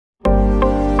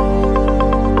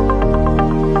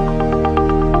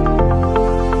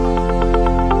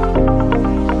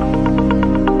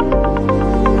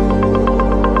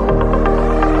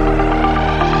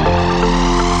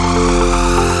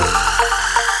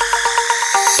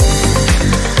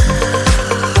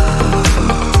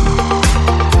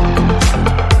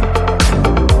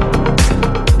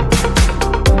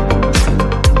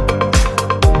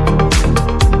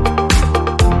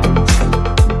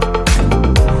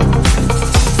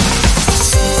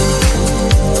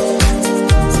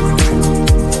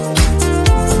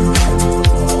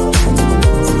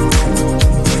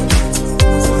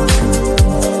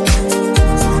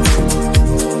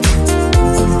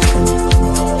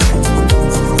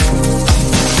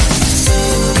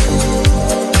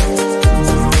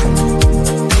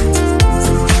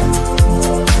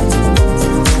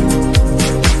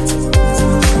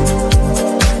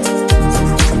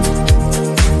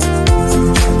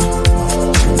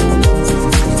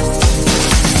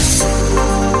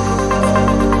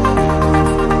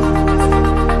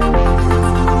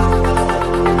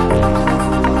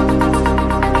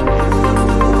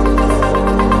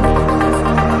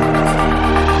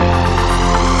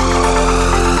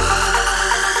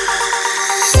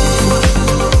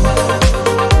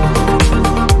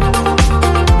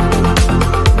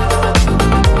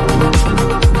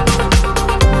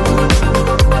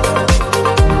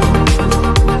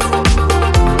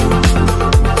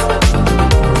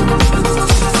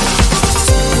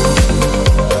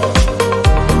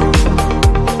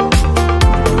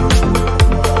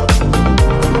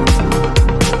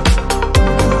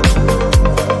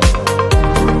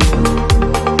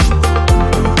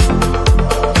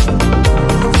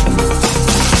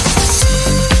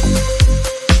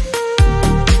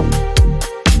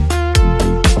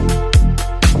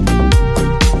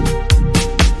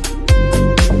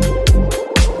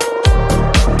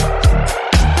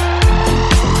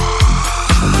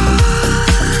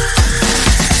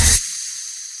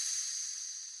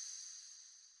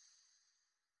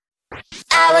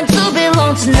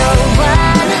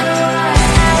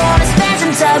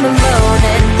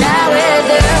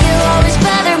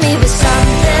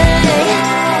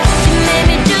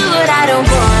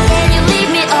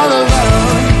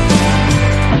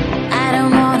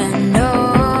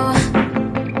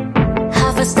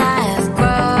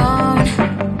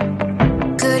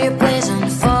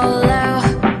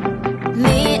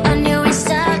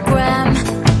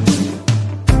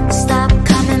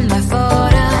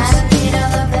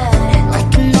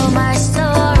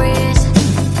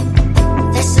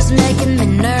making me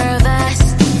nervous.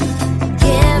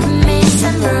 Give me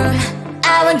some room.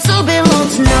 I want to belong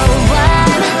to no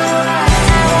one.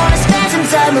 I wanna spend some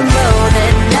time alone,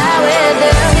 and now with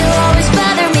you, you'll always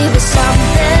bother me with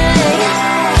something.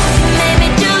 You made me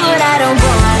do what I don't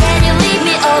want, and you leave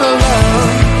me all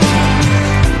alone.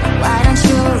 Why don't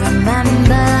you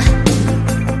remember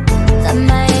that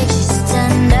my age is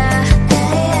tender?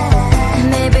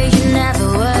 Maybe you never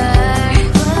were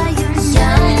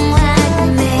young like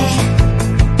me,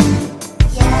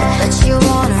 but you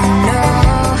wanna know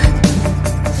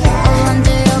all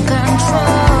under your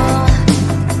control.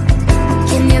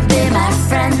 Can you be my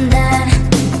friend then,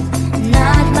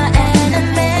 not my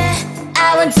enemy? I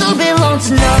want to belong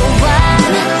to no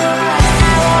one.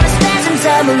 I wanna spend some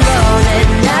time alone, and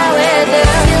now with you,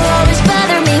 you'll always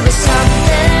bother me with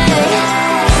something.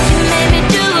 You made me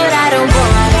do what I don't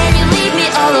want, and you leave me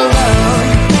all alone.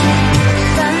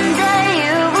 Someday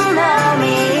you will know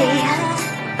me,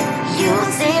 you'll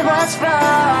see what's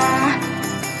wrong.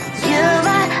 You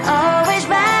might always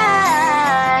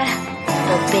right,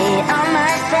 but be on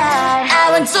my side. I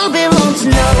want to belong to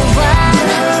no one.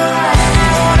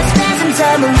 I wanna spend some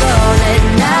time alone, and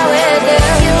now with you,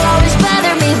 you'll always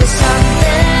bother me with something.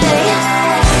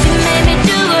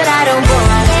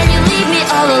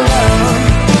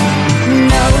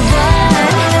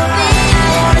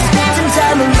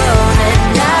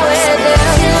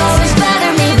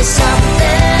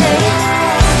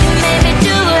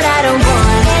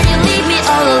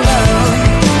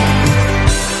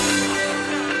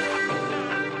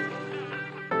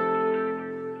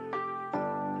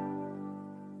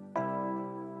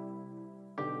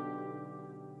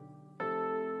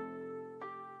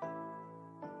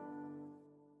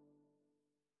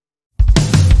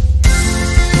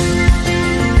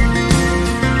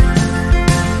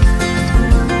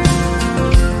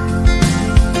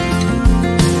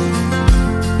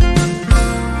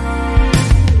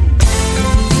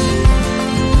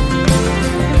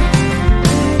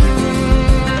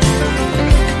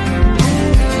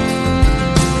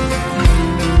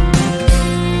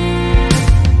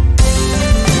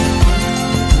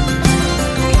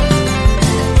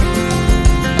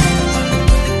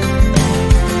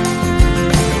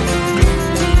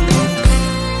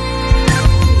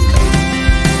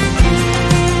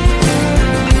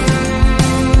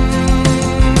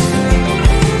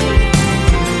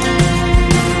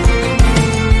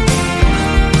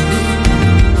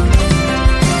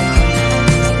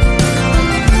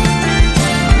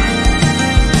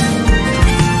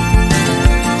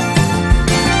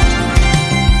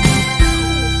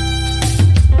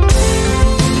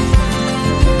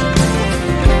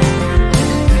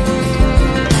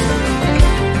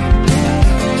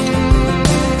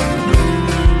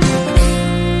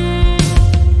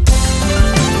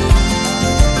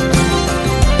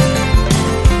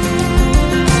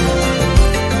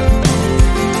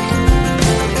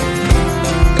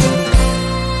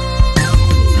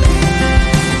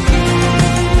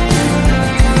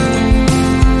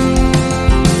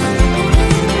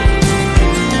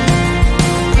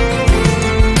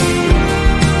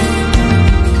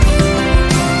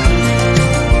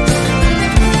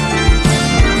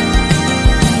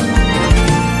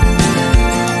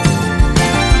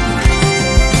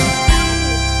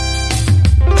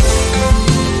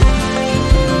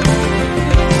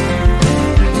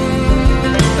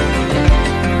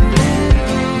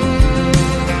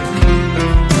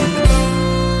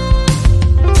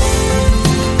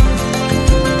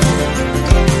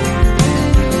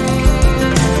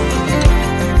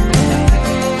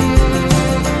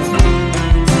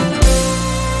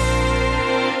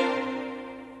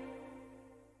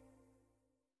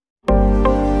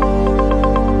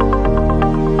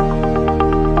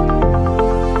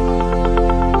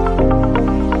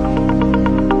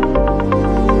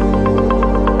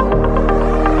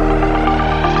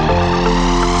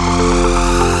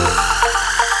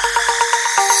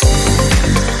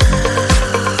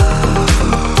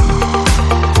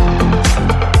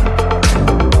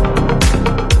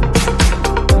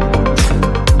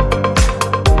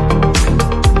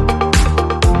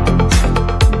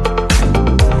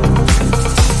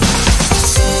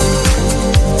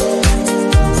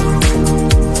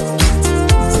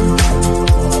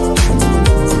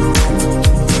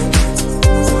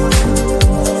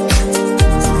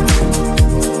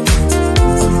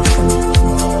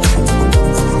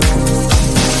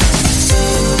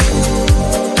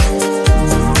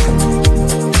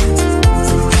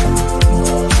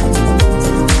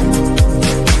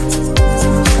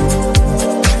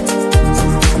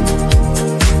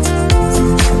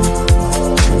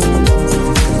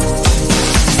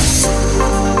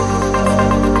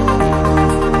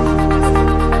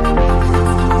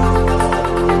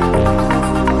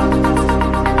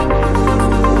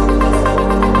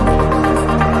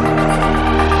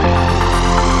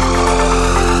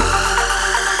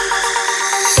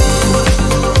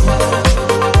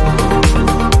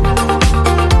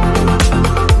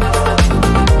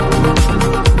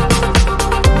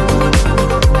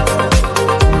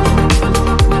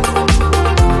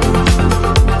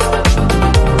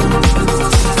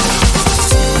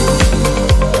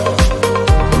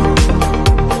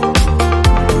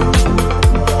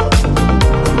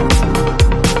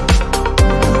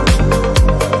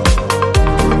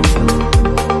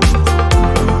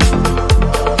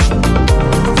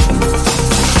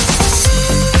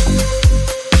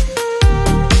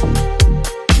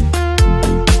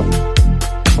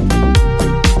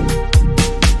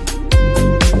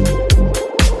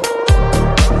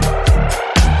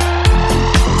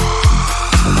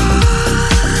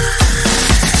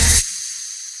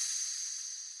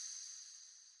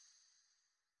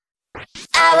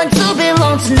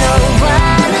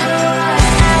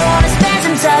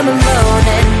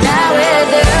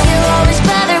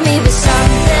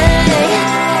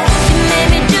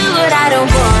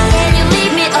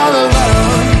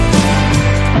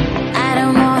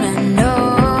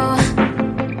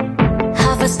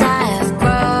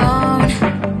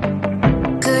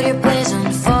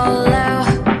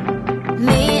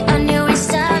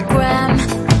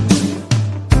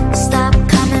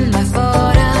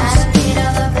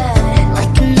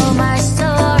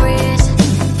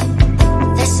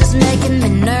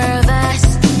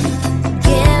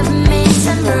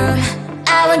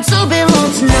 want to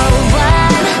belong to no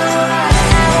one.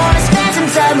 I wanna spend some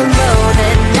time alone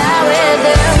and not with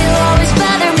you. You always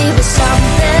bother me with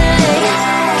something.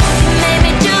 You made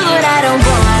me do what I don't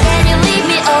want, and you leave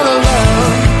me all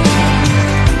alone.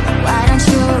 Why don't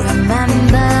you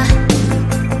remember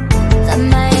that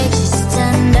my age is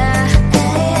tender?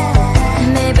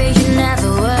 Maybe you never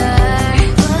were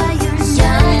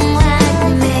young like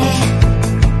me,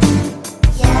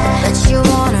 but you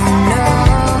wanna know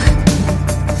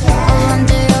all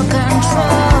under your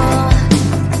control.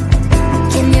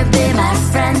 Can you be my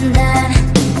friend then,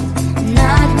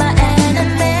 not my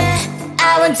enemy?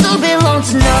 I want to belong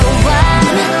to no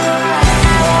one.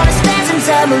 I wanna spend some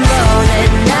time alone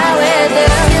and not with you.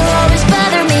 You always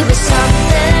bother me with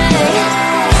something.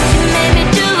 You made me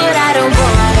do what I don't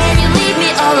want, and you leave me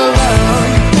all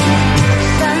alone.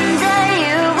 Someday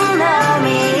you will know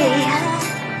me.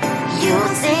 You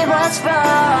will see what's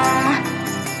wrong.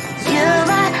 You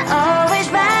are always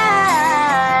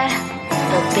right,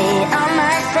 but be on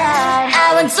my side. I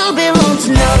want to belong to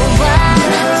no one.